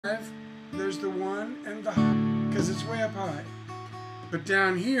There's the 1 and the, because it's way up high. But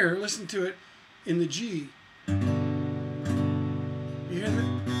down here, listen to it in the G. You hear that?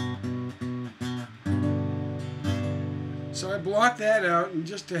 So I block that out, and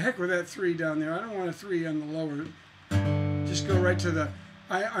just to heck with that 3 down there. I don't want a 3 on the lower. Just go right to the.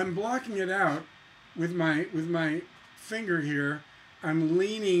 I'm blocking it out with my finger here. I'm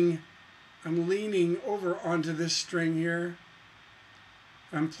leaning over onto this string here.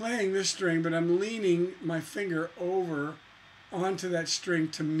 I'm playing this string, but I'm leaning my finger over onto that string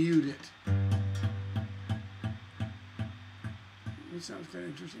to mute it. That sounds kind of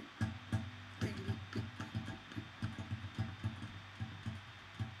interesting.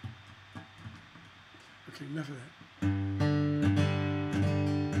 Okay, enough of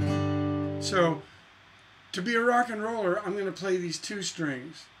that. So, to be a rock and roller, I'm going to play these 2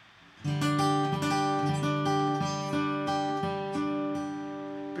 strings.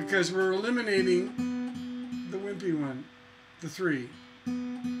 Because we're eliminating the wimpy one, the 3.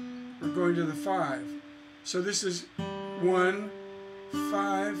 We're going to the 5. So this is 1,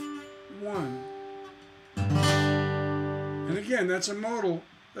 5, 1. And again, that's a modal.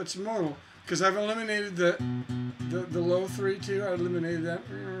 That's modal. Because I've eliminated the low 3 too. I eliminated that.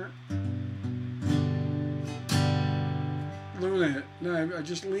 Eliminate it. Now I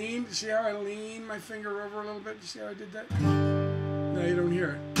just leaned. See how I lean my finger over a little bit? You see how I did that? Now you don't hear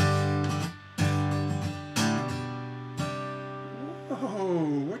it. Whoa,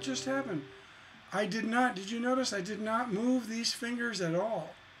 what just happened? I did not, did you notice? I did not move these fingers at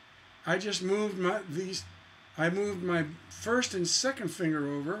all. I just moved I moved my first and second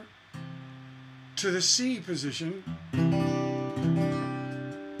finger over to the C position.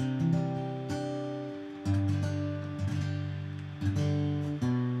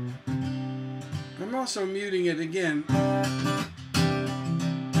 I'm also muting it again.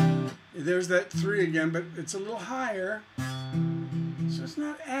 There's that 3 again, but it's a little higher, so it's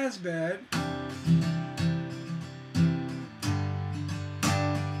not as bad.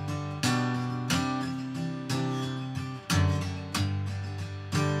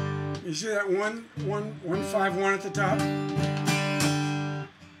 You see that 1, 5, 1 at the top?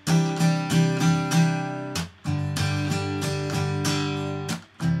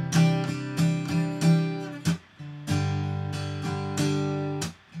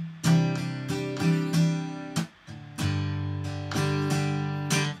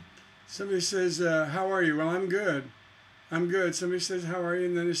 Somebody says, how are you? Well, I'm good. I'm good. Somebody says, how are you?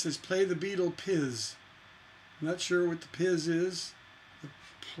 And then it says, play the Beatle Piz. I'm not sure what the Piz is.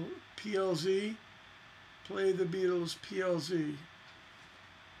 The PLZ. Play the Beatles PLZ.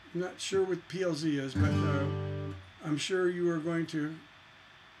 I'm not sure what PLZ is, but I'm sure you are going to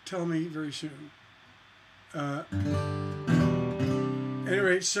tell me very soon.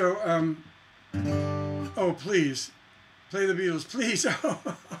 Anyway, so, oh, please. Play the Beatles, please.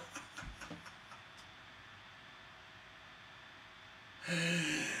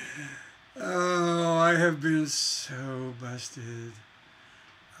 Oh, I have been so busted.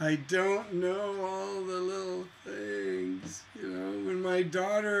 I don't know all the little things. You know, when my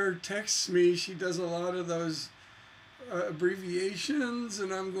daughter texts me, she does a lot of those abbreviations,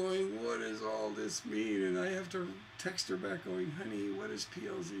 and I'm going, what does all this mean? And I have to text her back going, honey, what does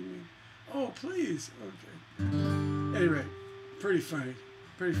PLZ mean? Oh, please. Okay. Anyway, pretty funny.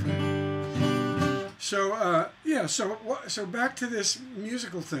 Pretty funny. So, yeah, so back to this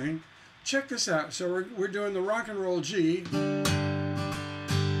musical thing. Check this out. So we're doing the rock and roll G.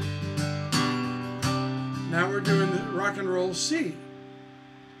 Now we're doing the rock and roll C.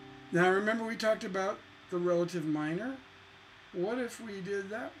 Now remember we talked about the relative minor? What if we did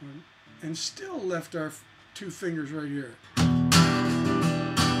that one and still left our 2 fingers right here?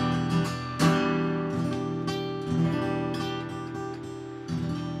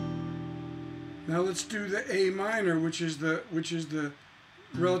 Now let's do the A minor, which is the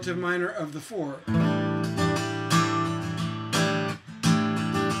relative minor of the 4.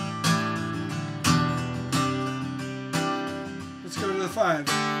 Let's go to the 5.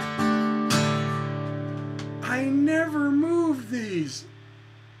 I never moved these.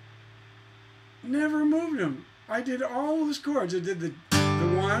 Never moved them. I did all those chords. I did the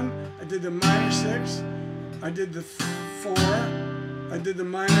 1, I did the minor 6, I did the 4, I did the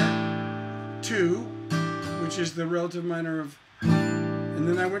minor 2, which is the relative minor of, and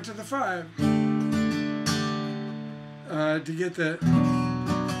then I went to the 5 to get the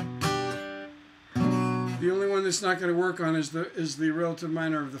only one that's not going to work on is the relative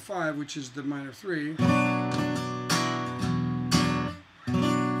minor of the 5, which is the minor 3.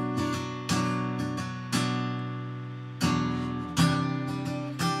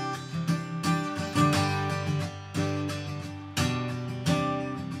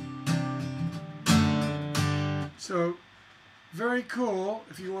 So, very cool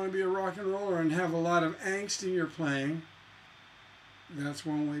if you want to be a rock and roller and have a lot of angst in your playing. That's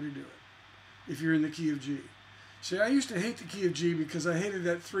one way to do it. If you're in the key of G. See, I used to hate the key of G because I hated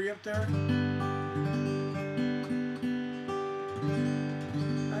that 3 up there. I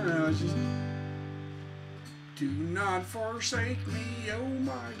don't know, it's just... Do not forsake me, oh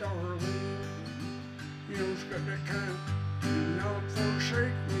my darling. You know, it's got that kind of... Do not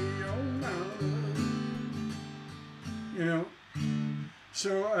forsake me, oh my love. You know?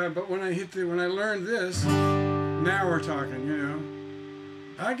 So, but when I learned this, now we're talking, you know.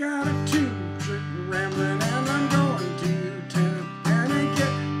 I got a two-trick rambling and I'm going to town and I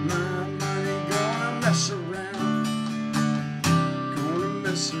get my money, gonna mess around, gonna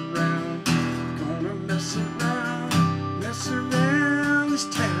mess around, gonna mess around this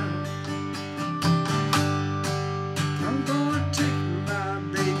town. I'm gonna take my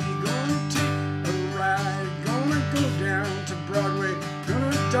baby, gonna take a ride, gonna go down to Broadway,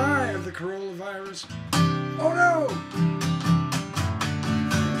 gonna die of the coronavirus. Oh no!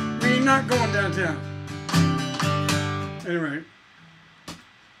 Not going downtown. Anyway,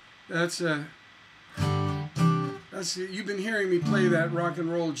 that's you've been hearing me play that rock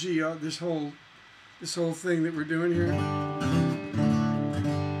and roll G this whole thing that we're doing here.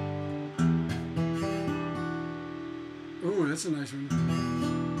 Oh, that's a nice one.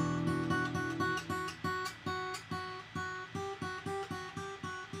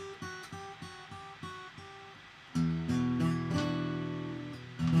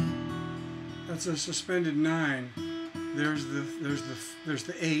 That's a suspended 9. There's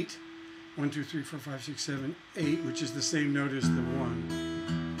the 8. 1, 2, 3, 4, 5, 6, 7, 8, which is the same note as the 1.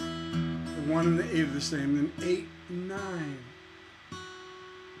 The 1 and the 8 are the same. Then 8, 9.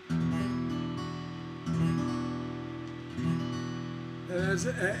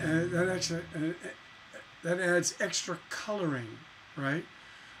 That adds extra coloring, right?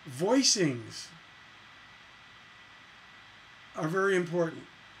 Voicings are very important.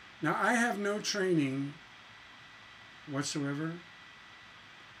 Now, I have no training whatsoever,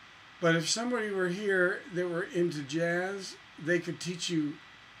 but if somebody were here that were into jazz, they could teach you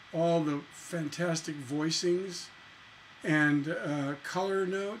all the fantastic voicings and color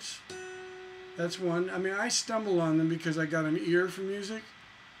notes. That's one. I mean, I stumble on them because I got an ear for music,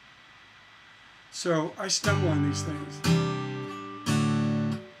 so I stumble on these things.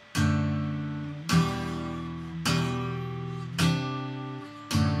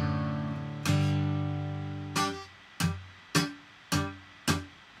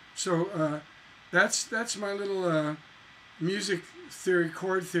 So that's my little music theory,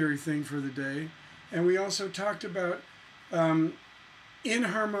 chord theory thing for the day. And we also talked about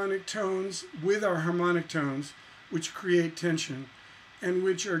inharmonic tones with our harmonic tones, which create tension and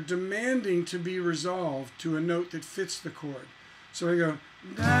which are demanding to be resolved to a note that fits the chord. So I go,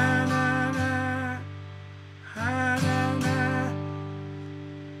 da, da, da, ha, da, da.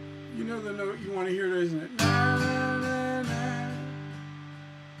 You know the note you want to hear, isn't it? Da, da, da, da.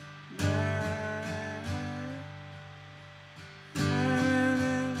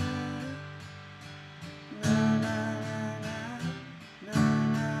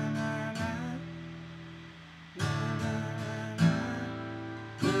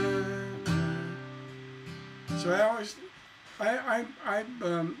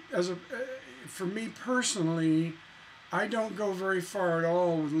 So for me personally, I don't go very far at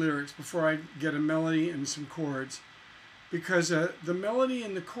all with lyrics before I get a melody and some chords, because the melody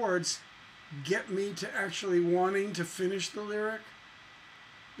and the chords get me to actually wanting to finish the lyric,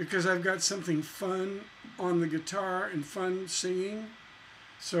 because I've got something fun on the guitar and fun singing.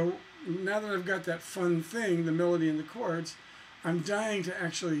 So now that I've got that fun thing, the melody and the chords, I'm dying to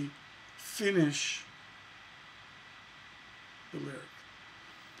actually finish the lyric.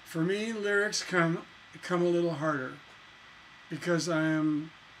 For me, lyrics come a little harder because I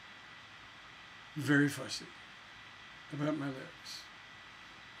am very fussy about my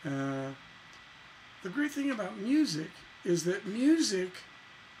lyrics. The great thing about music is that music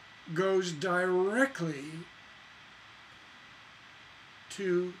goes directly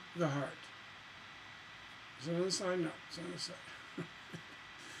to the heart. Is it on the side? No, it's on the side.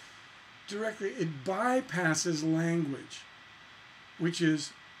 Directly, it bypasses language, which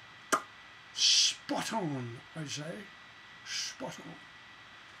is spot on, I say, spot on.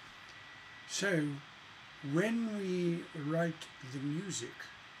 So, when we write the music,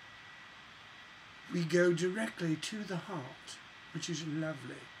 we go directly to the heart, which is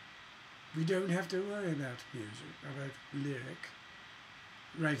lovely. We don't have to worry about music, about lyric,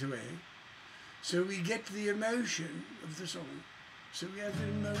 right away. So we get the emotion of the song. So we have the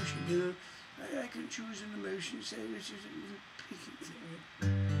emotion, you know. I can choose an emotion, say this is a picking thing.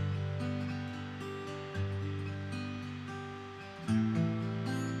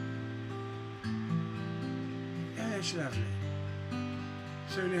 And that's lovely.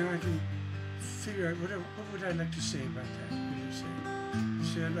 So now I can figure out what would I like to say about that. What do you say?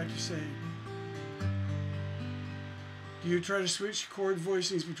 So I'd like to say, do you try to switch chord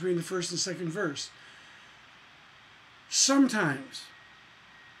voicings between the first and second verse? Sometimes.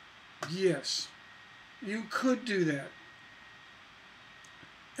 Yes. You could do that.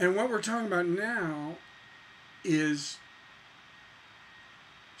 And what we're talking about now is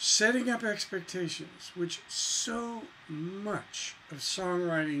setting up expectations, which so much of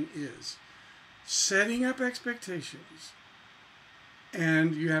songwriting is. Setting up expectations.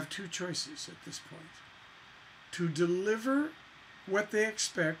 And you have two choices at this point. To deliver what they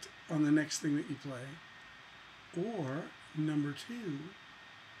expect on the next thing that you play. Or, number two,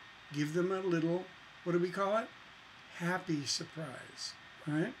 give them a little, what do we call it? Happy surprise,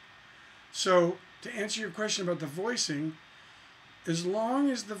 right? So, to answer your question about the voicing, as long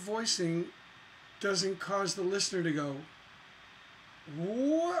as the voicing doesn't cause the listener to go,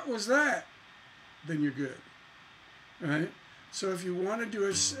 what was that? Then you're good, right? So if you want to do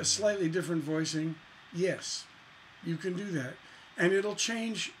a slightly different voicing, yes, you can do that. And it'll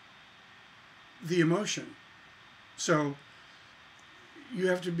change the emotion. So you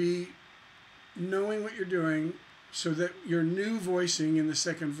have to be knowing what you're doing so that your new voicing in the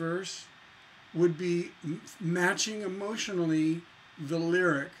second verse would be matching emotionally the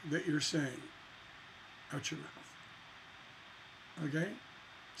lyric that you're saying out your mouth. Okay?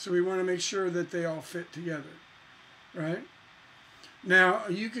 So we want to make sure that they all fit together, right? Now,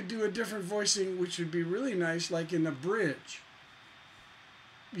 you could do a different voicing, which would be really nice, like in the bridge.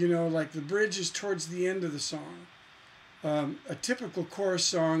 You know, like the bridge is towards the end of the song. A typical chorus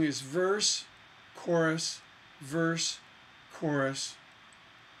song is verse, chorus,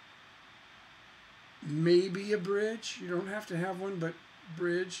 maybe a bridge. You don't have to have one, but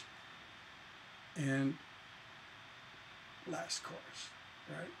bridge and last chorus,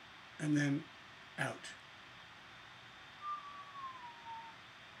 right? And then out.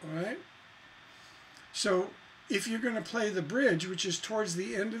 All right? So if you're going to play the bridge, which is towards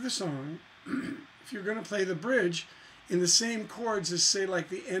the end of the song, if you're going to play the bridge in the same chords as, say, like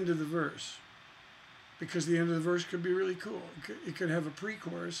the end of the verse, because the end of the verse could be really cool. It could have a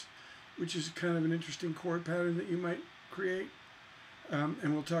pre-chorus, which is kind of an interesting chord pattern that you might create.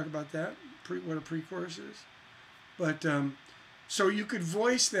 And we'll talk about that, what a pre-chorus is. But so you could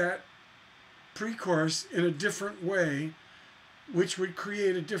voice that pre-chorus in a different way, which would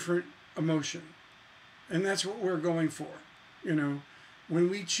create a different emotion. And that's what we're going for. You know, when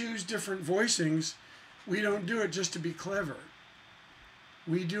we choose different voicings, we don't do it just to be clever.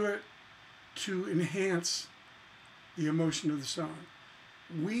 We do it to enhance the emotion of the song.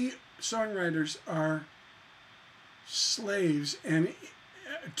 We songwriters are slaves and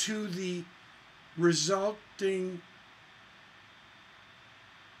to the resulting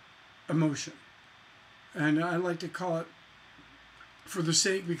emotion. And I like to call it, for the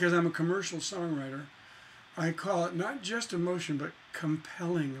sake, because I'm a commercial songwriter, I call it not just emotion, but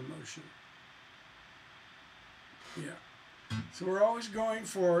compelling emotion. Yeah. So we're always going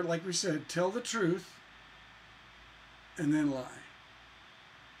for, like we said, tell the truth and then lie.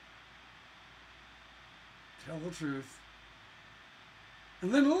 Tell the truth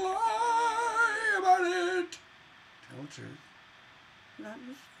and then lie about it. Tell the truth. That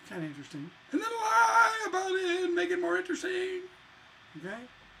was kind of interesting. And then lie about it and make it more interesting. Okay?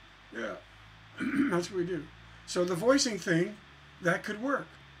 Yeah. That's what we do. So the voicing thing, that could work.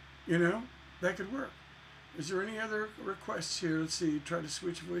 You know? That could work. Is there any other requests here? Let's see. Try to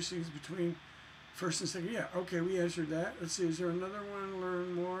switch voicings between first and second. Yeah. Okay, we answered that. Let's see. Is there another one?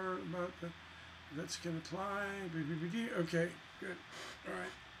 Learn more about the... That's going to apply. Okay, good. All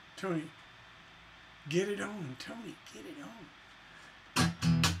right. Tony. Get it on. Tony, get it on.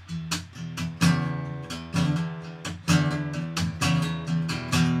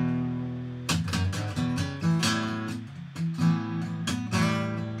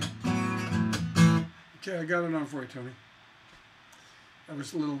 Okay, I got it on for you, Tony. That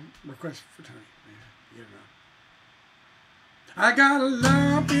was a little request for Tony. Yeah, get it on. I got a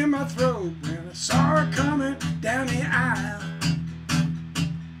lump in my throat when I saw her coming down the aisle.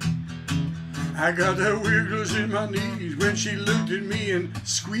 I got the wiggles in my knees when she looked at me and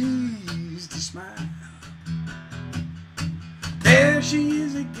squeezed a smile. There she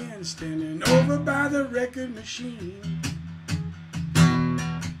is again, standing over by the record machine,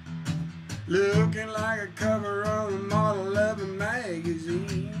 looking like a cover on a model of a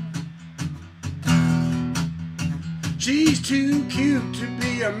magazine. too cute to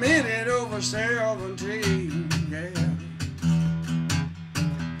be a minute over 17. Yeah.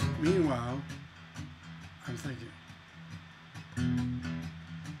 Meanwhile, I'm thinking,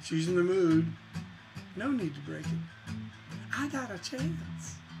 she's in the mood. No need to break it. I got a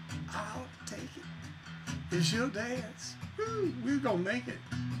chance. I'll take it. If she'll dance, woo, we're gonna make it.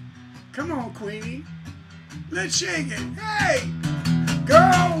 Come on, Queenie. Let's shake it. Hey!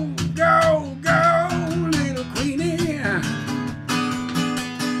 Go, go, go, little Queenie.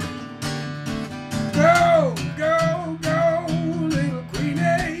 Go, go, go, little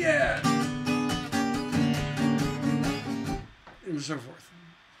Queenie. Yeah. And so forth.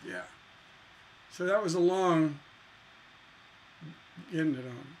 Yeah. So that was a long getting it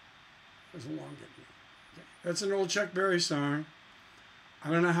on. It was a long getting it on. Okay. That's an old Chuck Berry song. I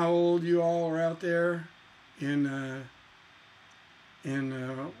don't know how old you all are out there in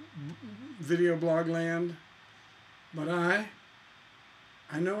video blog land, but I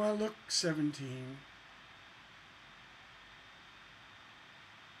know I look 17.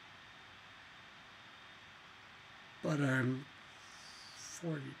 But I'm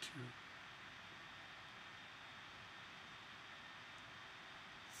 42.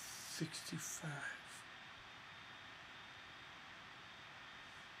 65.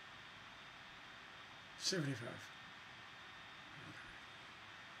 75.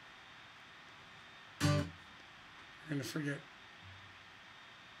 I'm going to forget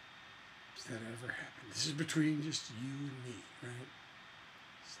that ever happened. This is between just you and me, right?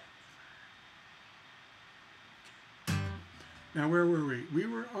 75. Okay. Now, where were we? We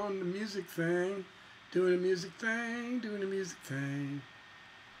were on the music thing, doing a music thing, doing a music thing.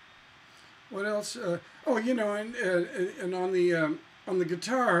 What else? Oh, you know, and on the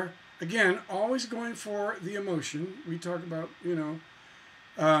guitar, again, always going for the emotion. We talk about, you know,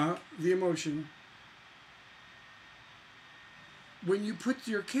 the emotion. When you put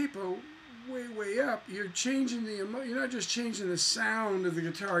your capo way up, you're changing the you're not just changing the sound of the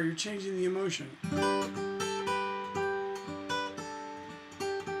guitar, you're changing the emotion.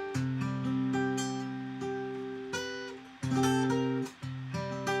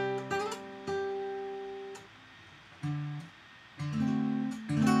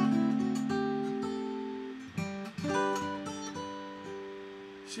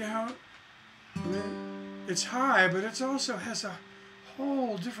 See how it's high, but it also has a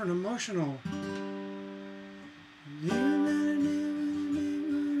whole different emotional. Gonna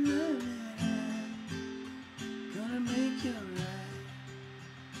make you right.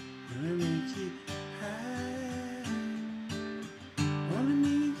 Gonna make you high. Wanna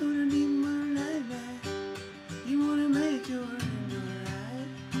be more like that. You wanna make you right.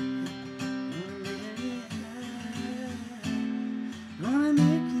 Gonna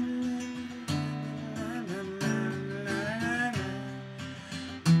make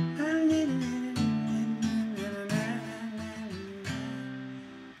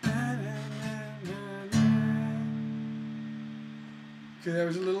Okay, that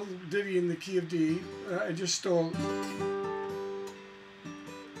was a little ditty in the key of D. I just stole.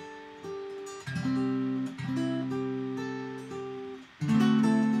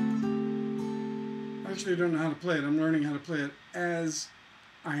 Actually, I don't know how to play it. I'm learning how to play it as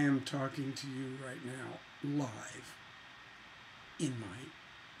I am talking to you right now, live, in my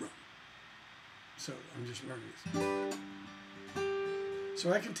room. So I'm just learning this.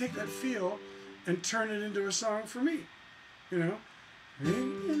 So I can take that feel and turn it into a song for me, you know?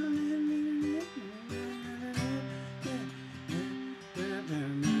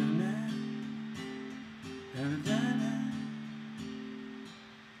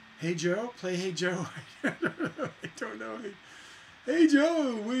 Hey Joe, play Hey Joe. I don't know. Hey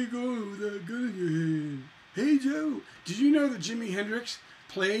Joe, where you going with that gun in your hand? Hey Joe, did you know that Jimi Hendrix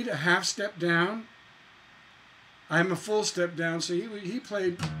played a half step down? I'm a full step down, so he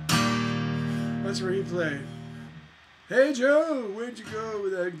played. That's where he played. Hey Joe, where'd you go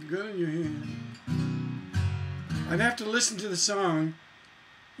with that gun in your hand? I'd have to listen to the song,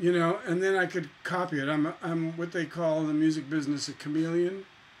 you know, and then I could copy it. I'm what they call in the music business a chameleon.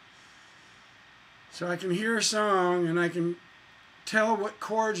 So I can hear a song and I can tell what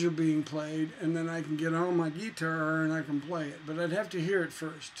chords are being played, and then I can get on my guitar and I can play it. But I'd have to hear it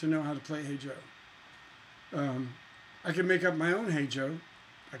first to know how to play Hey Joe. I could make up my own Hey Joe.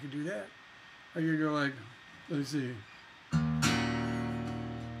 I could do that. I could go like, let's see.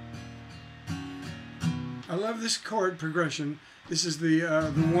 I love this chord progression. This is the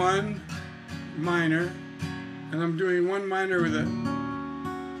one minor, and I'm doing one minor with it.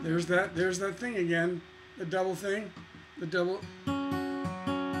 There's that thing again, the double thing, the double.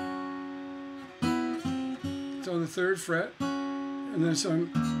 It's on the 3rd fret, and then so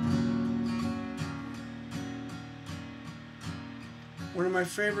one of my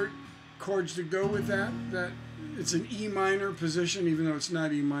favorite chords to go with that it's an E minor position, even though it's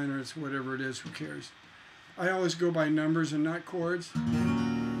not E minor, it's whatever it is, who cares. I always go by numbers and not chords.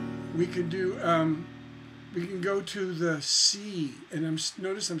 We can do, we can go to the C, and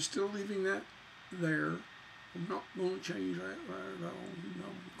notice I'm still leaving that there. I'm not going to change that right at all.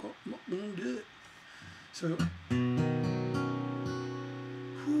 I'm not going to do it. So,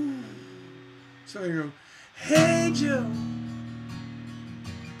 whew. So I go, hey Joe,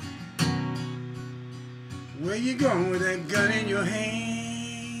 where you going with that gun in your hand?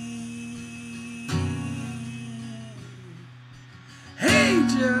 Hey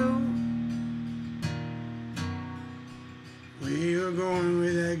Joe, where you going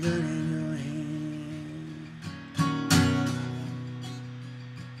with that gun in your hand?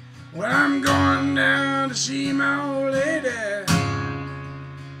 Well, I'm going down to see my old lady.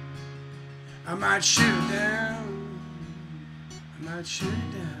 I might shoot it down. I might shoot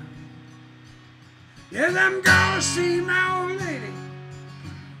it down. Yes, I'm gonna see my old lady.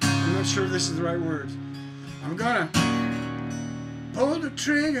 I'm not sure if this is the right words. I'm gonna pull the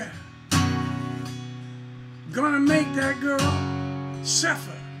trigger. Gonna make that girl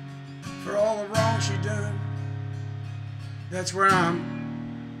suffer for all the wrong she done. That's where I'm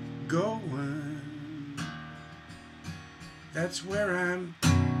going. That's where I'm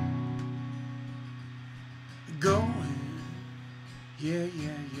going. Yeah,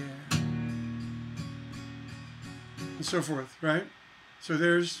 yeah, yeah. And so forth, right? So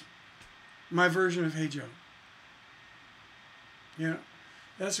there's my version of Hey Joe. You know,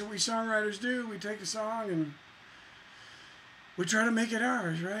 that's what we songwriters do. We take a song and we try to make it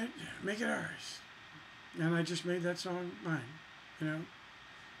ours, right? Make it ours. And I just made that song mine, you know.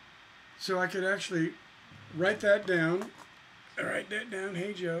 So I could actually write that down.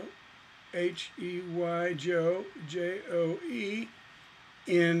 Hey Joe. H-E-Y Joe, J-O-E,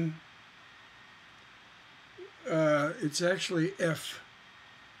 in, it's actually F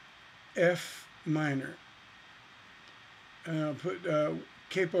minor. And I'll put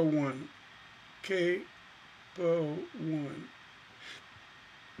capo 1, capo 1.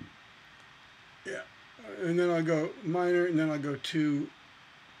 Yeah, and then I'll go minor, and then I'll go to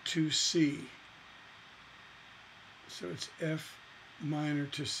C. So it's F minor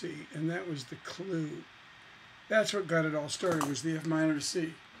to C, and that was the clue. That's what got it all started, was the F minor to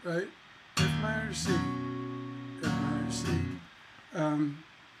C, right? F minor to C, F minor to C.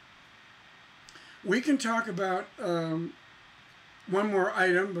 We can talk about one more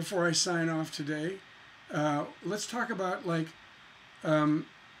item before I sign off today. Let's talk about, like,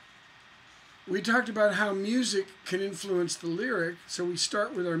 we talked about how music can influence the lyric, so we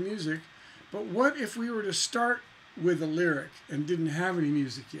start with our music, but what if we were to start with a lyric and didn't have any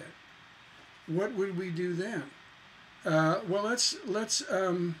music yet? What would we do then? Well, let's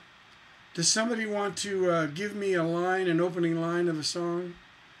does somebody want to give me a line, an opening line of a song?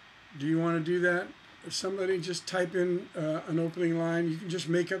 Do you want to do that? Somebody just type in an opening line. You can just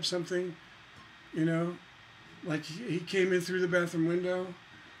make up something, you know, like he came in through the bathroom window.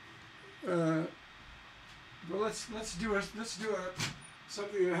 Well, let's do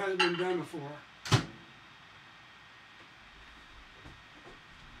something that hasn't been done before.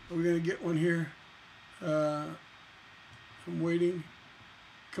 We're gonna get one here. I'm waiting.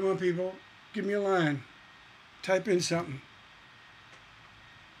 Come on, people, give me a line. Type in something.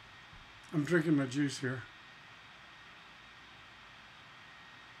 I'm drinking my juice here.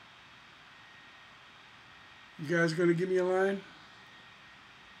 You guys gonna give me a line?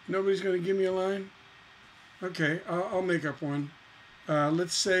 Nobody's gonna give me a line? Okay, I'll make up one.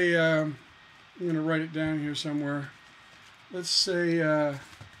 Let's say, I'm gonna write it down here somewhere. Let's say,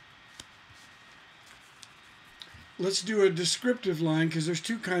 let's do a descriptive line, because there's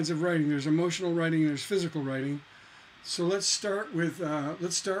two kinds of writing. There's emotional writing and there's physical writing. So let's start with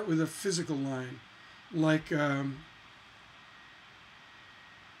a physical line, like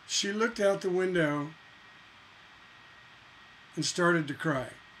she looked out the window and started to cry.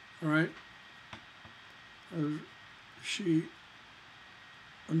 All right. I'm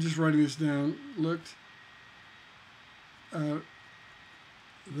just writing this down. Looked out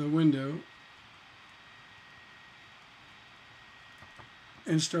the window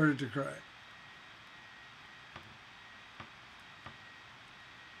and started to cry.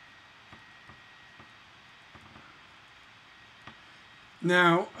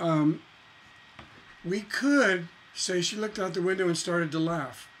 Now, we could say she looked out the window and started to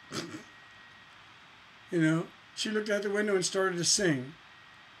laugh. You know, she looked out the window and started to sing.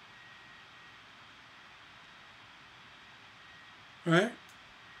 right?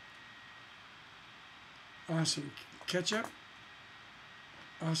 Awesome ketchup.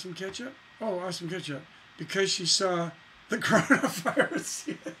 Awesome ketchup. Oh, awesome ketchup. Because she saw the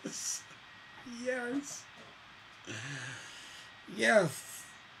coronavirus. Yes. Yes. Yes.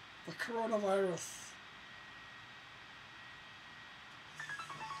 The coronavirus.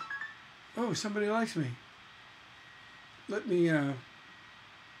 Oh, somebody likes me. Let me, oh,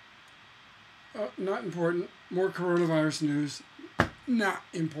 not important. More coronavirus news. Not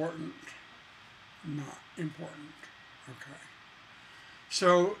important. Not important. Okay.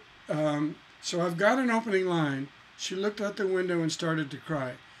 So, so I've got an opening line. She looked out the window and started to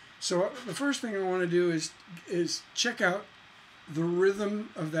cry. So the first thing I want to do is check out the rhythm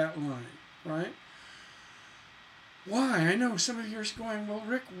of that line, right? Why? I know some of you are going, well,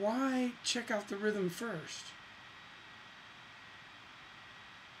 Rick, why check out the rhythm first?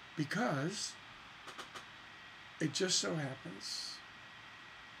 Because it just so happens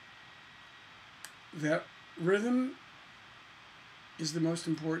that rhythm is the most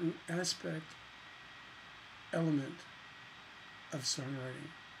important element of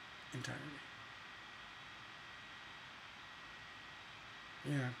songwriting entirely.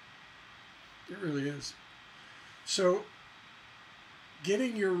 Yeah, it really is. So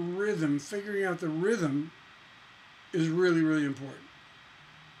getting your rhythm, figuring out the rhythm is really, really important.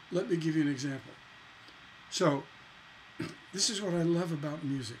 Let me give you an example. So this is what I love about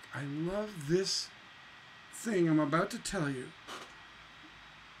music. I love this thing I'm about to tell you.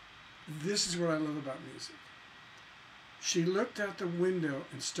 This is what I love about music. She looked out the window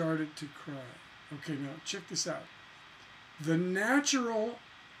and started to cry. Okay, now check this out. The natural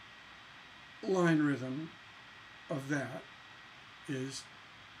line rhythm of that is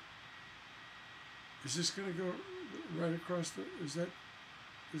this going to go right across the, is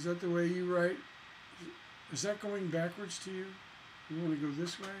that the way you write? Is that going backwards to you? You want to go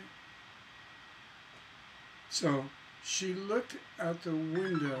this way? So she looked out the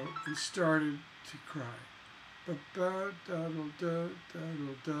window and started to cry. Okay,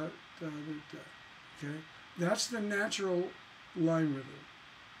 that's the natural line rhythm.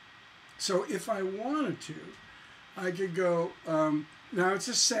 So if I wanted to, I could go, now it's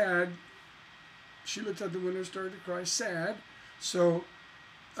a sad, she looked out the window, started to cry, sad. So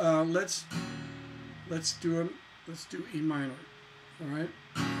let's do E minor, all right?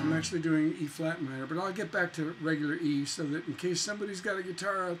 I'm actually doing E flat minor, but I'll get back to regular E so that in case somebody's got a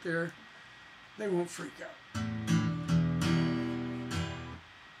guitar out there, they won't freak out.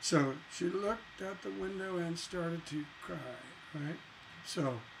 So she looked out the window and started to cry, right?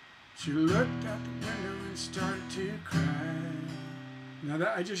 So she looked out the window and started to cry. Now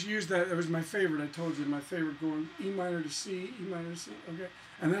that I just used that was my favorite. I told you my favorite, going E minor to C, E minor to C, okay?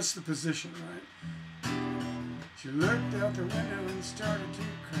 And that's the position, right? She looked out the window and started to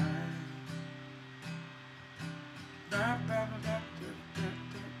cry.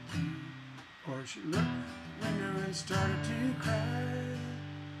 Or she looked out the window and started to cry.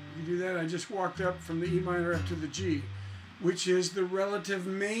 You can do that. I just walked up from the E minor up to the G, which is the relative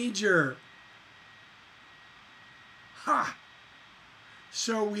major. Ha!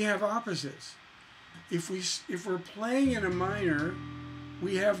 So we have opposites. If we're playing in a minor,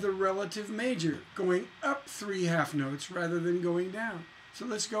 we have the relative major going up 3 half notes rather than going down. So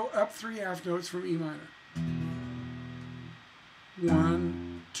let's go up 3 half notes from E minor.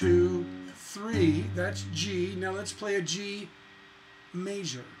 1, 2, 3. That's G. Now let's play a G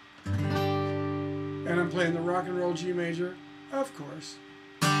major. And I'm playing the rock and roll G major, of course.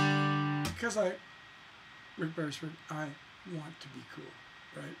 Because Rick Beresford, I want to be cool,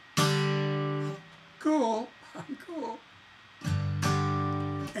 right? Cool. I'm cool.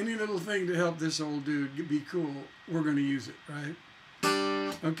 Any little thing to help this old dude be cool, we're going to use it, right?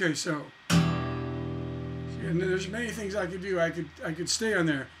 Okay, so, and there's many things I could do. I could stay on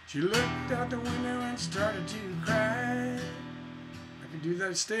there. She looked out the window and started to cry. I could do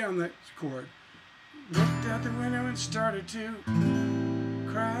that, stay on that chord. Looked out the window and started to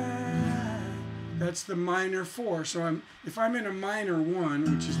cry. That's the minor 4. So if I'm in a minor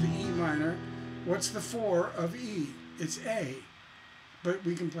 1, which is the E minor, what's the 4 of E? It's A. But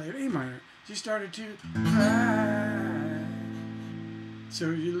we can play it A minor. She started to cry. So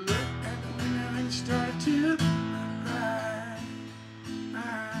you look at the window and started to cry.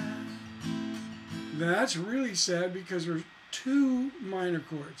 That's really sad because there's 2 minor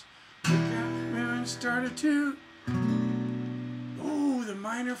chords. Look at the window and started to. Oh, the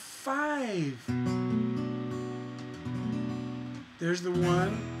minor 5. There's the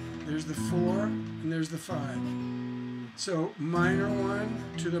 1, there's the 4, and there's the 5. So minor 1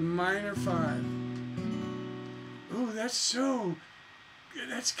 to the minor 5. Oh, that's so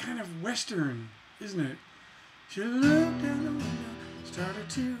that's kind of Western, isn't it? She looked out the window, started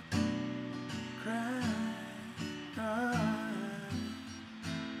to cry.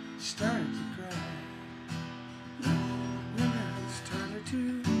 Started to cry. Started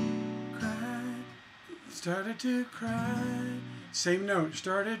to cry. Started to cry. Same note.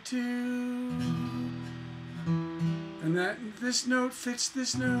 Started to. And this note fits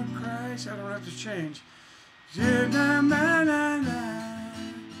this note. Cry. So I don't have to change.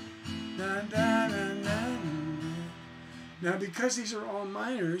 Now, because these are all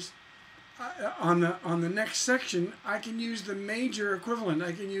minors, on the next section, I can use the major equivalent.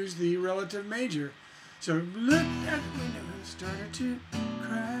 I can use the relative major. So looked at the window and started to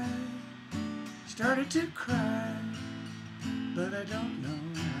cry. Started to cry, but I don't know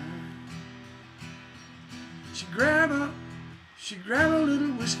why. She grabbed a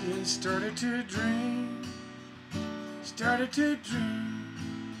little whiskey and started to drink. Started to drink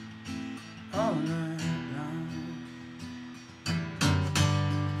all night long.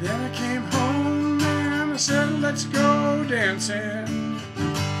 Then I came home and I said, let's go dancing.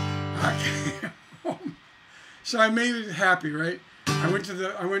 I came home. So I made it happy, right? I went to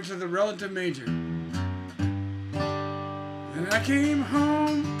the relative major. And I came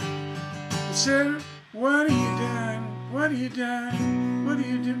home and said, what have you done? What have you done? What have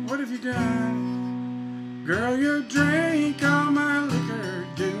you done? What have you done? Girl, you drank all my liquor,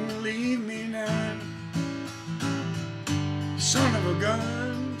 didn't leave me none. Son of a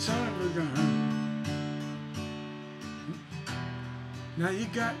gun, son of a gun. Now you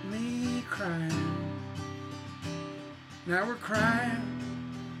got me crying. Now we're crying,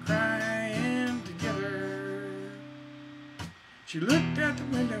 crying together. She looked out the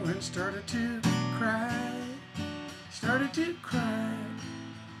window and started to cry. Started to cry,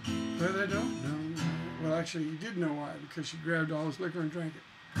 but I don't know. Well, actually, he did know why, because she grabbed all his liquor and drank it.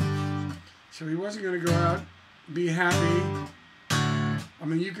 So he wasn't going to go out, be happy. I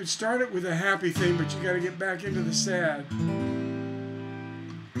mean, you could start it with a happy thing, but you got to get back into the sad.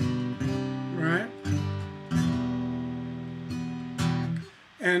 Right?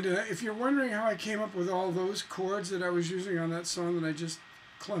 And if you're wondering how I came up with all those chords that I was using on that song that I just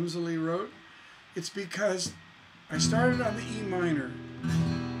clumsily wrote, it's because I started on the E minor.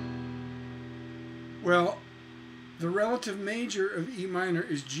 Well, the relative major of E minor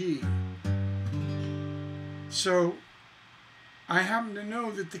is G. So I happen to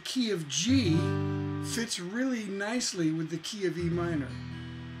know that the key of G fits really nicely with the key of E minor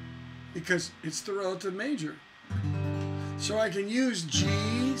because it's the relative major. So I can use G,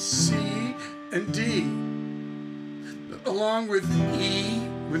 C, and D along with E,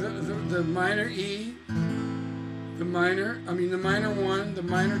 with the minor E, the minor 1, the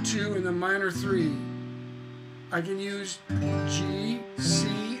minor 2, and the minor 3. I can use G, C,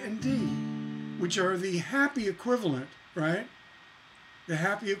 and D, which are the happy equivalent, right? The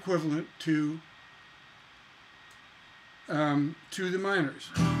happy equivalent to the minors.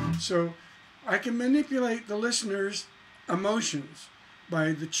 So I can manipulate the listener's emotions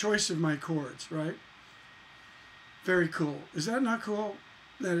by the choice of my chords, right? Very cool. Is that not cool?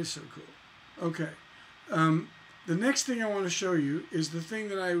 That is so cool. Okay. The next thing I want to show you is the thing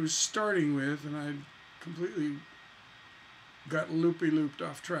that I was starting with, and I completely got loopy-looped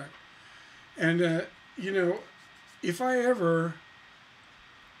off track. And, you know, if I ever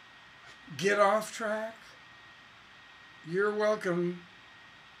get off track, you're welcome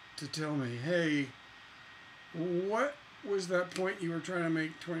to tell me, hey, what was that point you were trying to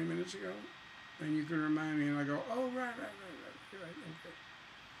make 20 minutes ago? And you can remind me, and I go, oh, right, okay.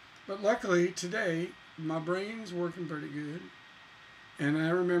 But luckily, today, my brain's working pretty good, and I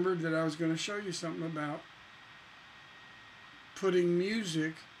remembered that I was going to show you something about putting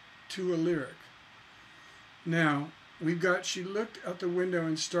music to a lyric. Now, we've got, she looked out the window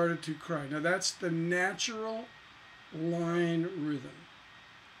and started to cry. Now, that's the natural line rhythm.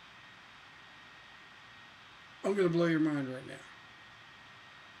 I'm going to blow your mind right now.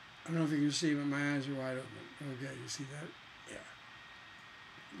 I don't know if you can see, but my eyes are wide open. Okay, you see that? Yeah.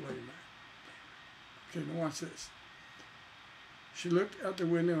 Blow your mind. Okay, now watch this. She looked out the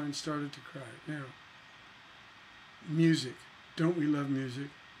window and started to cry. Now, music. Don't we love music?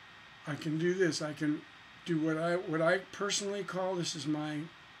 I can do this. I can do what I personally call, this is my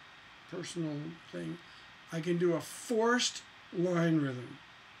personal thing, I can do a forced line rhythm.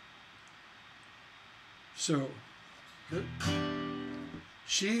 So,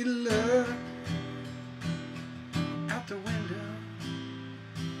 she looked out the window,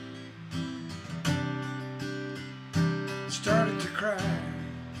 started to cry.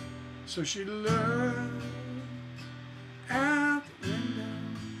 So she looked out the window,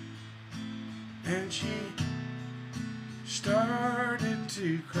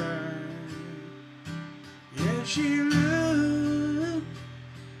 to cry. Yeah, she looked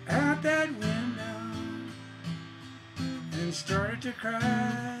out that window and started to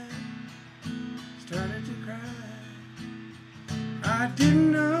cry, started to cry. I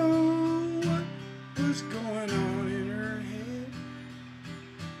didn't know what was going on in her head.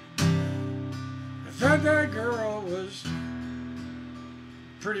 I thought that girl was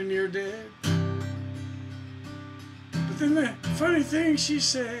pretty near dead. But then the funny thing she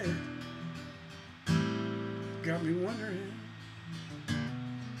said got me wondering.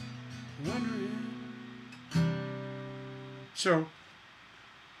 So,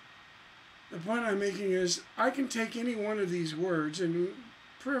 the point I'm making is I can take any one of these words, and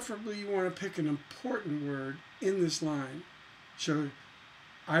preferably you want to pick an important word in this line. So,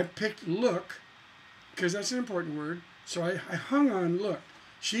 I picked look, because that's an important word, so I hung on look.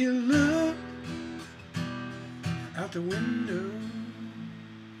 She looked out the window,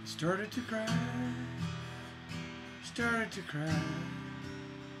 started to cry, started to cry.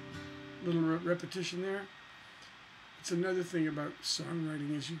 Little repetition there. It's another thing about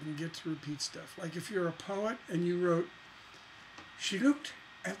songwriting is you can get to repeat stuff. Like if you're a poet and you wrote, she looked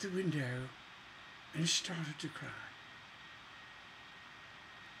at the window and started to cry.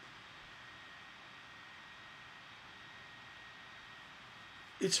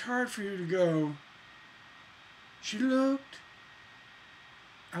 It's hard for you to go, she looked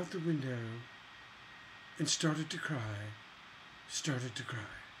out the window and started to cry, started to cry.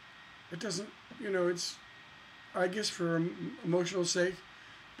 It doesn't, it's, I guess for emotional sake,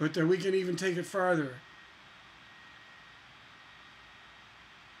 but we can even take it farther.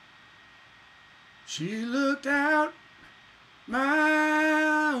 She looked out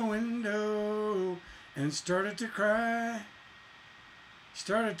my window and started to cry,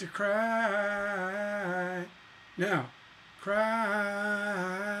 started to cry. Now, cry.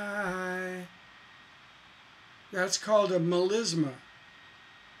 That's called a melisma.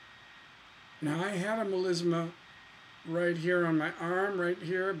 Now, I had a melisma right here on my arm, right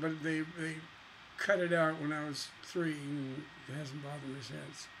here, but they cut it out when I was 3, and it hasn't bothered me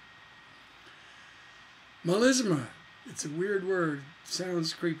since. Melisma, it's a weird word,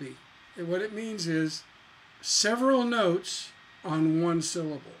 sounds creepy. And what it means is several notes on one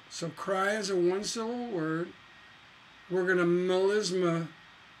syllable. So cry is a one-syllable word. We're going to melisma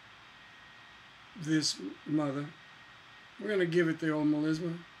this mother. We're going to give it the old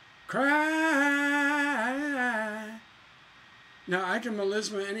melisma. Cry. Now I can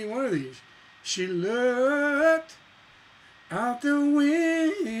melisma any one of these. She looked out the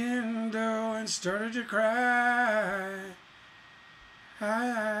window and started to cry.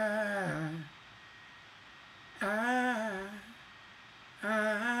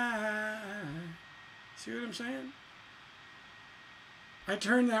 See what I'm saying? I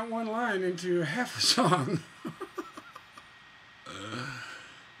turned that one line into half a song.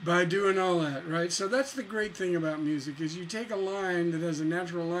 By doing all that, right? So that's the great thing about music, is you take a line that has a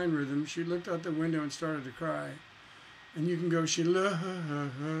natural line rhythm. She looked out the window and started to cry. And you can go, she looked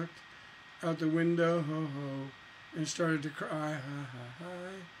out the window and started to cry.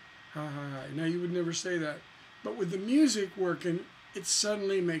 Now you would never say that. But with the music working, it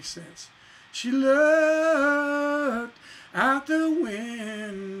suddenly makes sense. She looked out the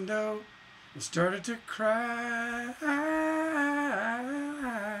window and started to cry.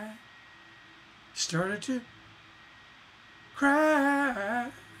 Started to cry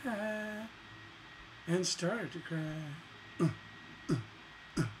and started to cry.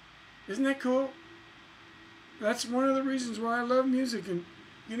 Isn't that cool? That's one of the reasons why I love music. And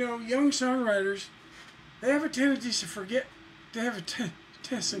young songwriters, they have a tendency to forget. They have a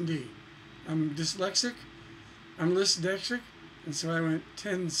tendency. I'm dyslexic. I'm dyslexic, and so I went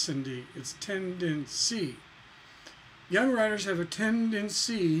tendency. It's tendency. Young writers have a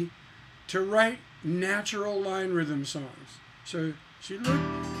tendency to write natural line rhythm songs. So she looked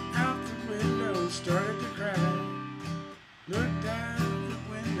out the window and started to cry. Looked out the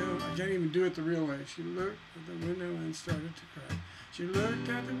window. I can't even do it the real way. She looked at the window and started to cry. She looked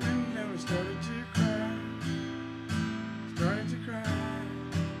out the window and started to cry. Started to cry.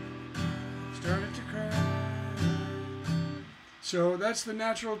 Started to cry. So that's the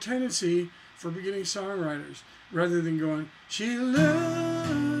natural tendency for beginning songwriters. Rather than going, she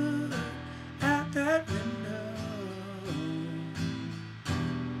looked at that window,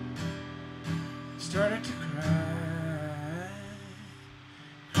 started to cry,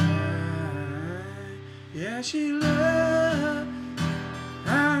 cry. Yeah, she looked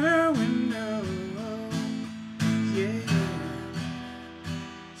out her window, yeah,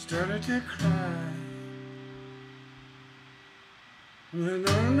 started to cry. I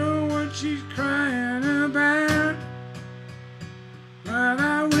don't know what she's crying about, but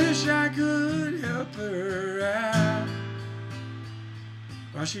I wish I could help her out.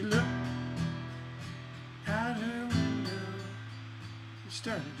 While she looked out her window, she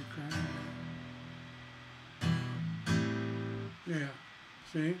started to cry. Yeah,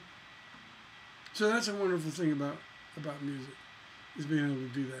 see? So that's a wonderful thing about music, is being able to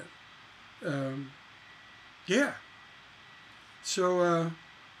do that. Yeah. So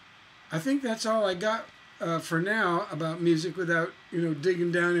I think that's all I got for now about music, without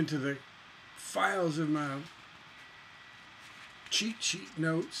digging down into the files of my cheat sheet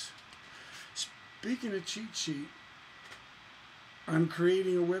notes. Speaking of cheat sheet, I'm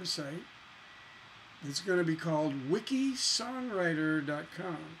creating a website that's going to be called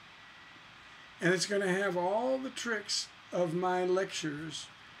wikisongwriter.com, and it's going to have all the tricks of my lectures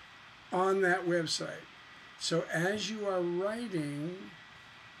on that website. So as you are writing,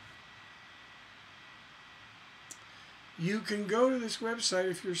 you can go to this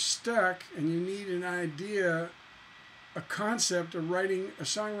website if you're stuck and you need an idea, a concept, a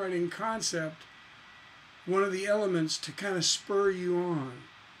songwriting concept, one of the elements to kind of spur you on,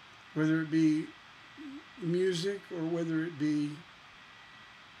 whether it be music or whether it be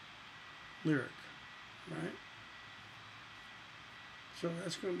lyric, right? So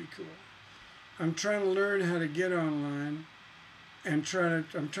that's going to be cool. I'm trying to learn how to get online, and I'm trying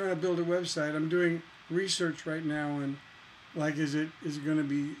to build a website. I'm doing research right now on, like, is it going to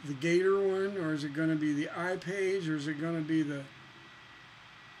be the Gator one, or is it going to be the iPage, or is it going to be the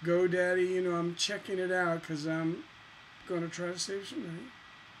GoDaddy? I'm checking it out because I'm going to try to save some money.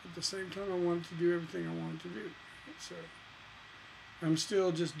 At the same time, I wanted to do everything I wanted to do. So I'm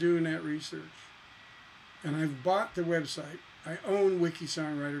still just doing that research. And I've bought the website. I own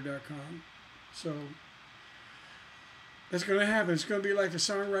wikisongwriter.com. So that's going to happen. It's going to be like a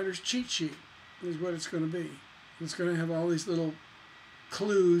songwriter's cheat sheet is what it's going to be. It's going to have all these little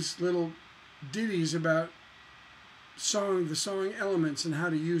clues, little ditties about the song elements and how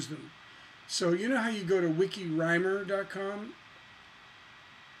to use them. So you know how you go to wikirhymer.com?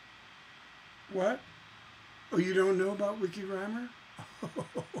 What? Oh, you don't know about WikiRhymer?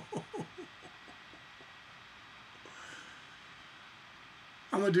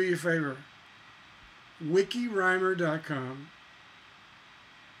 I'm going to do you a favor. wikirhymer.com.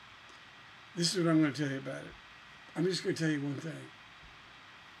 This is what I'm going to tell you about it. I'm just going to tell you one thing.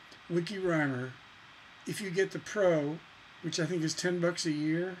 WikiRhymer, if you get the Pro, which I think is $10 a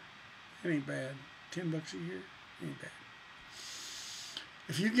year, that ain't bad. $10 a year, ain't bad.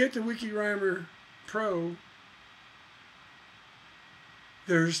 If you get the WikiRhymer Pro,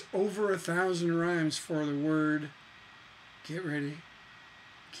 there's over 1,000 rhymes for the word, get ready,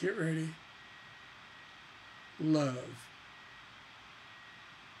 love.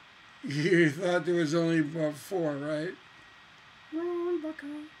 You thought there was only about 4, right? Wrong, bucko.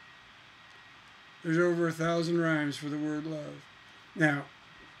 There's over 1,000 rhymes for the word love. Now,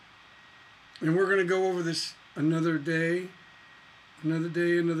 and we're going to go over this another day,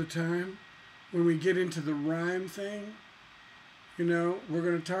 another time. When we get into the rhyme thing, we're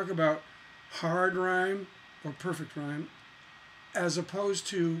going to talk about hard rhyme or perfect rhyme as opposed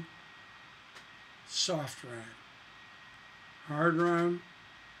to soft rhyme. Hard rhyme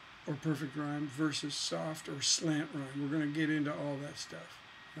or perfect rhyme versus soft or slant rhyme. We're going to get into all that stuff,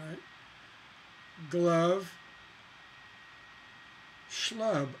 right? Glove,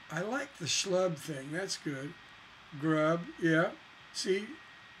 schlub. I like the schlub thing. That's good. Grub, yeah. See,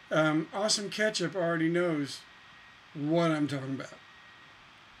 Awesome Ketchup already knows what I'm talking about.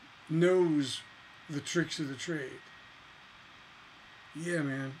 Knows the tricks of the trade. Yeah,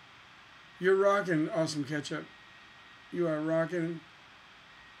 man. You're rocking, Awesome Ketchup. You are rocking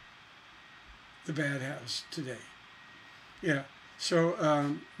the Bad House today. Yeah.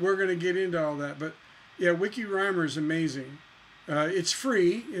 So we're going to get into all that. But yeah, WikiRhymer is amazing. It's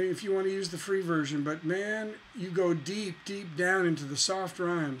free if you want to use the free version. But man, you go deep down into the soft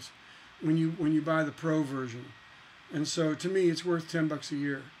rhymes when you buy the Pro version. And so to me, it's worth $10 a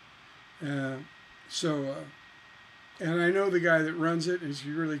year. And I know the guy that runs it. He's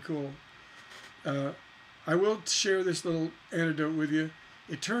really cool. I will share this little anecdote with you.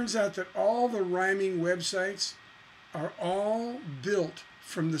 It turns out that all the rhyming websites are all built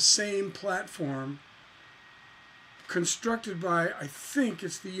from the same platform, constructed by, I think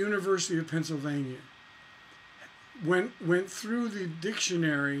it's the University of Pennsylvania. Went through the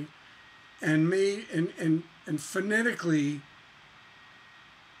dictionary and made and phonetically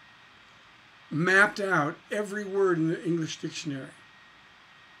mapped out every word in the English dictionary,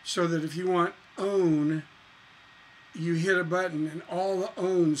 so that if you want own, you hit a button and all the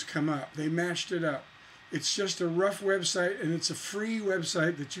owns come up. They matched it up. It's just a rough website, and it's a free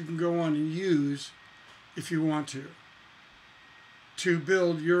website that you can go on and use if you want to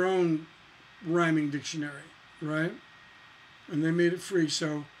build your own rhyming dictionary, right? And they made it free.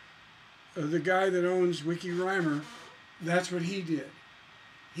 So the guy that owns WikiRhymer, that's what he did.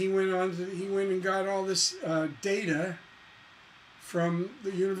 He went and got all this data from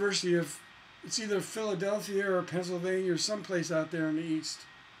the University of, it's either Philadelphia or Pennsylvania or someplace out there on the East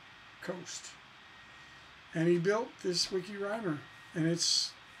Coast. And he built this WikiRhymer, and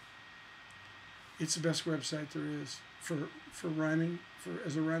it's the best website there is for rhyming,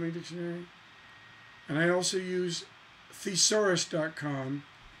 as a rhyming dictionary. And I also use thesaurus.com.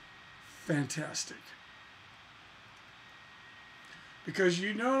 Fantastic. Because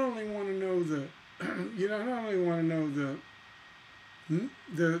you not only want to know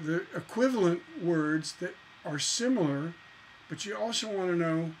the equivalent words that are similar, but you also want to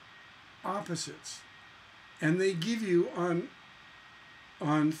know opposites. And they give you on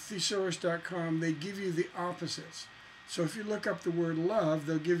thesaurus.com, they give you the opposites. So if you look up the word love,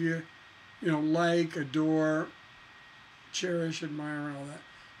 they'll give you, like, adore, cherish, admire, and all that.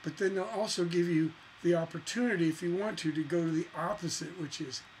 But then they'll also give you the opportunity, if you want to go to the opposite, which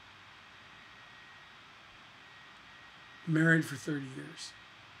is married for 30 years.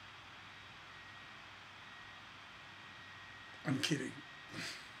 I'm kidding.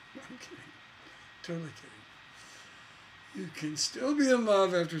 I'm kidding. Totally kidding. You can still be in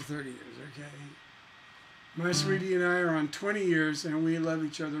love after 30 years, okay? My sweetie and I are on 20 years, and we love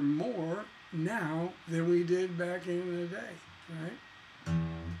each other more now than we did back in the day, right?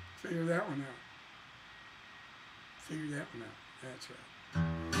 Figure that one out. Figure that one out. That's right.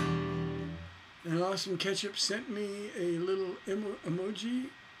 And Awesome Ketchup sent me a little emoji.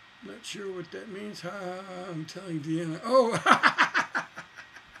 Not sure what that means. I'm telling Deanna. Oh!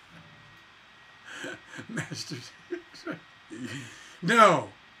 Masters. No.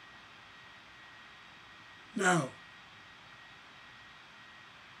 No.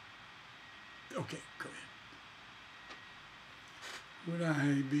 Okay, go ahead. Would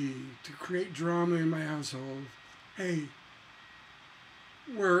I be to create drama in my household? Hey,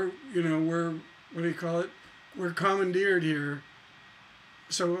 we're, what do you call it? We're commandeered here.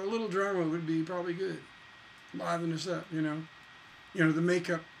 So a little drama would be probably good. Liven us up, the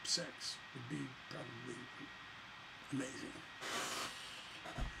makeup sex would be probably amazing.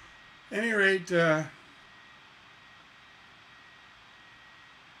 At any rate,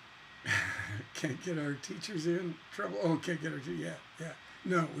 can't get our teachers in trouble. Oh, can't get our teachers. Yeah.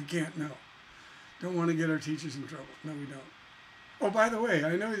 No, we can't. No. Don't want to get our teachers in trouble. No, we don't. Oh, by the way,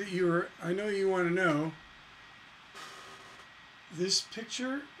 I know you want to know this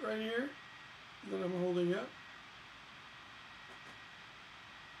picture right here that I'm holding up.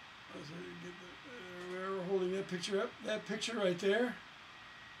 We're holding that picture up. That picture right there.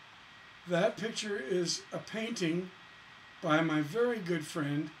 That picture is a painting by my very good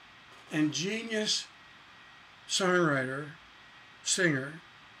friend and genius songwriter, singer,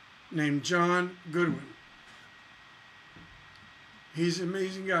 named John Goodwin. He's an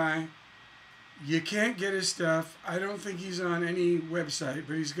amazing guy. You can't get his stuff. I don't think he's on any website,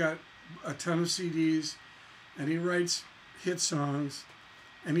 but he's got a ton of CDs, and he writes hit songs,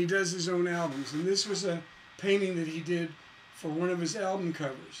 and he does his own albums. And this was a painting that he did for one of his album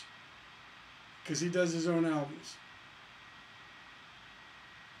covers, because he does his own albums.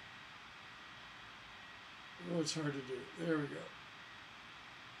 Oh, it's hard to do. There we go.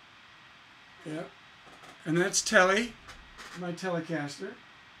 Yep. And that's Telly, my Telecaster.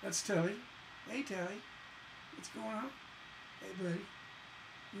 That's Telly. Hey, Telly. What's going on? Hey, buddy.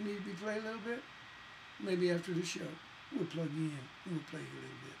 You need to be playing a little bit? Maybe after the show. We'll plug you in. We'll play you a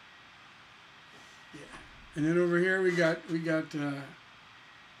little bit. Yeah. And then over here we got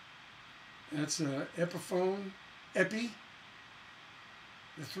that's Epiphone, Epi,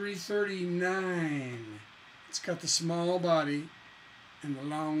 the 339. It's got the small body and the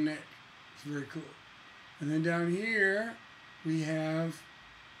long neck. It's very cool. And then down here we have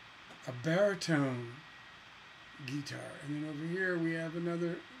a baritone guitar. And then over here we have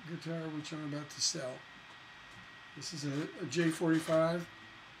another guitar which I'm about to sell. This is a J45.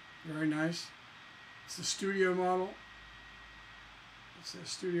 Very nice. It's a studio model. It's a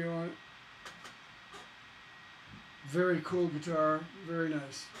studio on it. Very cool guitar. Very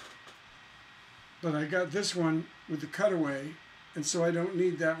nice. But I got this one with the cutaway, and so I don't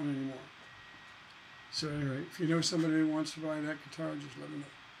need that one anymore. So anyway, if you know somebody who wants to buy that guitar, just let me know.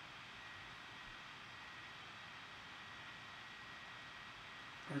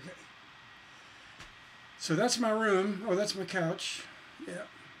 Okay. So that's my room. Oh, that's my couch. Yeah.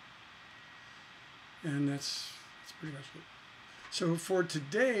 And that's pretty much it. So for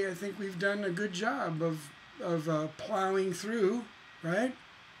today, I think we've done a good job of plowing through, right?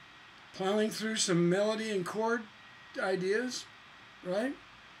 Plowing through some melody and chord ideas, right?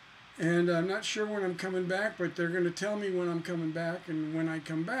 And I'm not sure when I'm coming back, but they're going to tell me when I'm coming back. And when I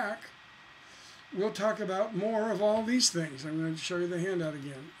come back, we'll talk about more of all these things. I'm going to show you the handout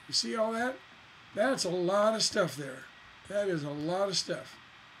again. You see all that? That's a lot of stuff there. That is a lot of stuff.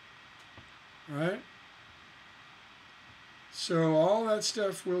 Right? So all that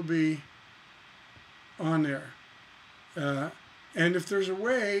stuff will be on there. And if there's a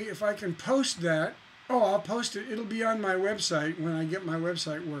way, if I can post that, I'll post it. It'll be on my website when I get my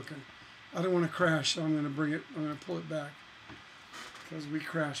website working. I don't want to crash, so I'm going to pull it back because we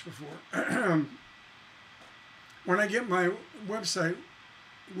crashed before. When I get my website,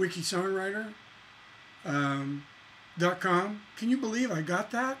 wikisongwriter.com, can you believe I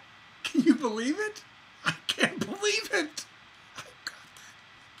got that? Can you believe it? I can't believe it. I got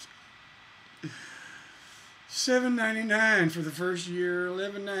that. $7.99 for the first year,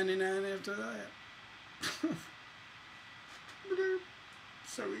 $11.99 after that.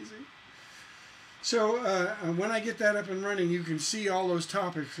 So easy. So when I get that up and running, you can see all those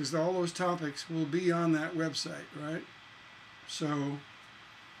topics, because all those topics will be on that website, right? So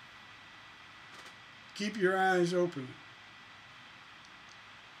keep your eyes open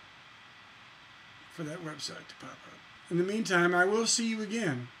for that website to pop up. In the meantime, I will see you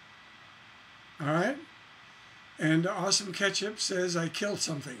again. All right? And Awesome Ketchup says I killed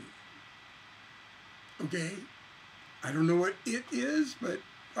something. Okay? I don't know what it is, but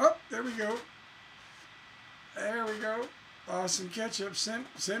there we go. There we go. Awesome Ketchup sent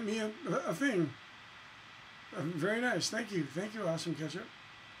me a thing. Very nice. Thank you. Thank you, Awesome Ketchup.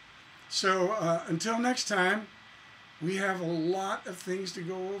 So until next time, we have a lot of things to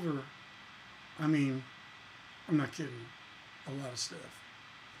go over. I mean, I'm not kidding. A lot of stuff.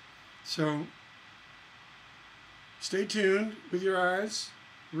 So stay tuned with your eyes,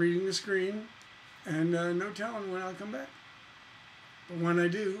 reading the screen, and no telling when I'll come back. But when I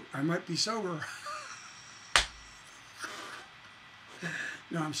do, I might be sober.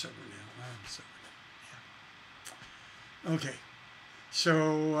 No, I'm sober now. I'm sober now. Yeah. Okay.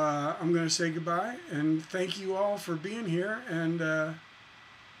 So I'm going to say goodbye, and thank you all for being here, and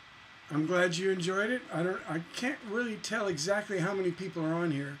I'm glad you enjoyed it. I can't really tell exactly how many people are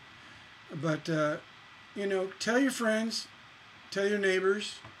on here, but you know, tell your friends, tell your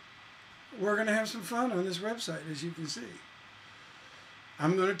neighbors. We're going to have some fun on this website, as you can see.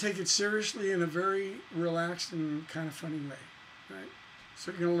 I'm going to take it seriously in a very relaxed and kind of funny way, right?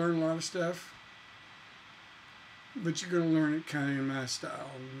 So you're going to learn a lot of stuff, but you're going to learn it kind of in my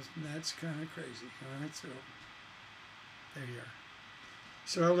style, and that's kind of crazy, all right? So there you are.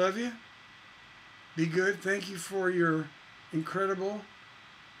 So I love you. Be good. Thank you for your incredible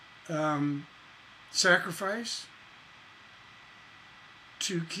sacrifice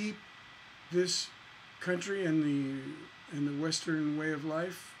to keep this country and the Western way of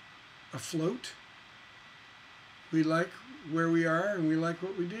life afloat. We like where we are, and we like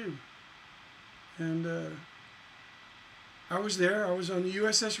what we do. And I was there. I was on the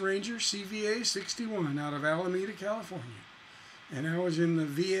USS Ranger CVA 61 out of Alameda, California. And I was in the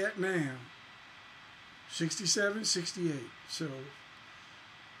Vietnam 67, 68. So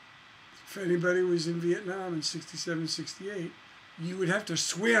if anybody was in Vietnam in 67, 68, you would have to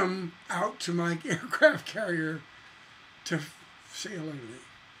swim out to my aircraft carrier to say hello to me.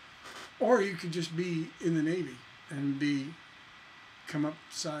 Or you could just be in the Navy and come up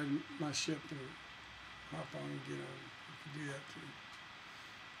beside my ship and hop on and get on. You could do that too.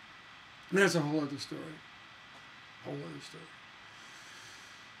 And that's a whole other story. Whole other story.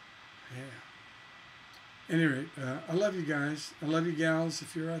 Yeah. At any rate, I love you guys. I love you gals.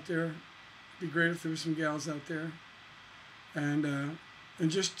 If you're out there, it'd be great if there were some gals out there. And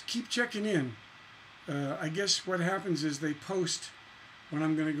just keep checking in. I guess what happens is they post when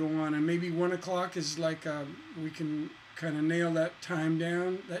I'm going to go on, and maybe 1 o'clock is like we can kind of nail that time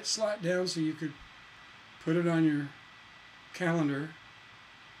down, that slot down, so you could put it on your calendar.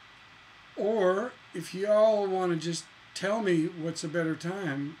 Or if y'all want to just tell me what's a better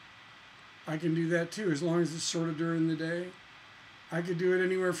time, I can do that too, as long as it's sort of during the day. I could do it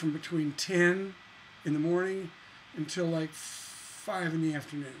anywhere from between 10 in the morning until like 5 in the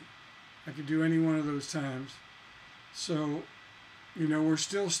afternoon. I could do any one of those times. So, you know, we're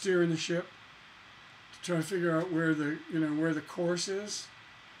still steering the ship to try to figure out where the course is.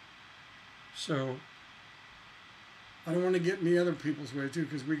 So I don't want to get in the other people's way too,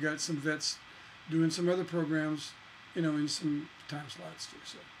 because we got some vets doing some other programs, you know, in some time slots too.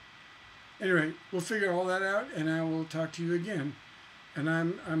 So anyway, we'll figure all that out, and I will talk to you again. And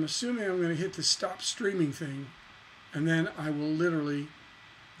I'm assuming I'm going to hit the stop streaming thing, and then I will literally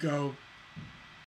go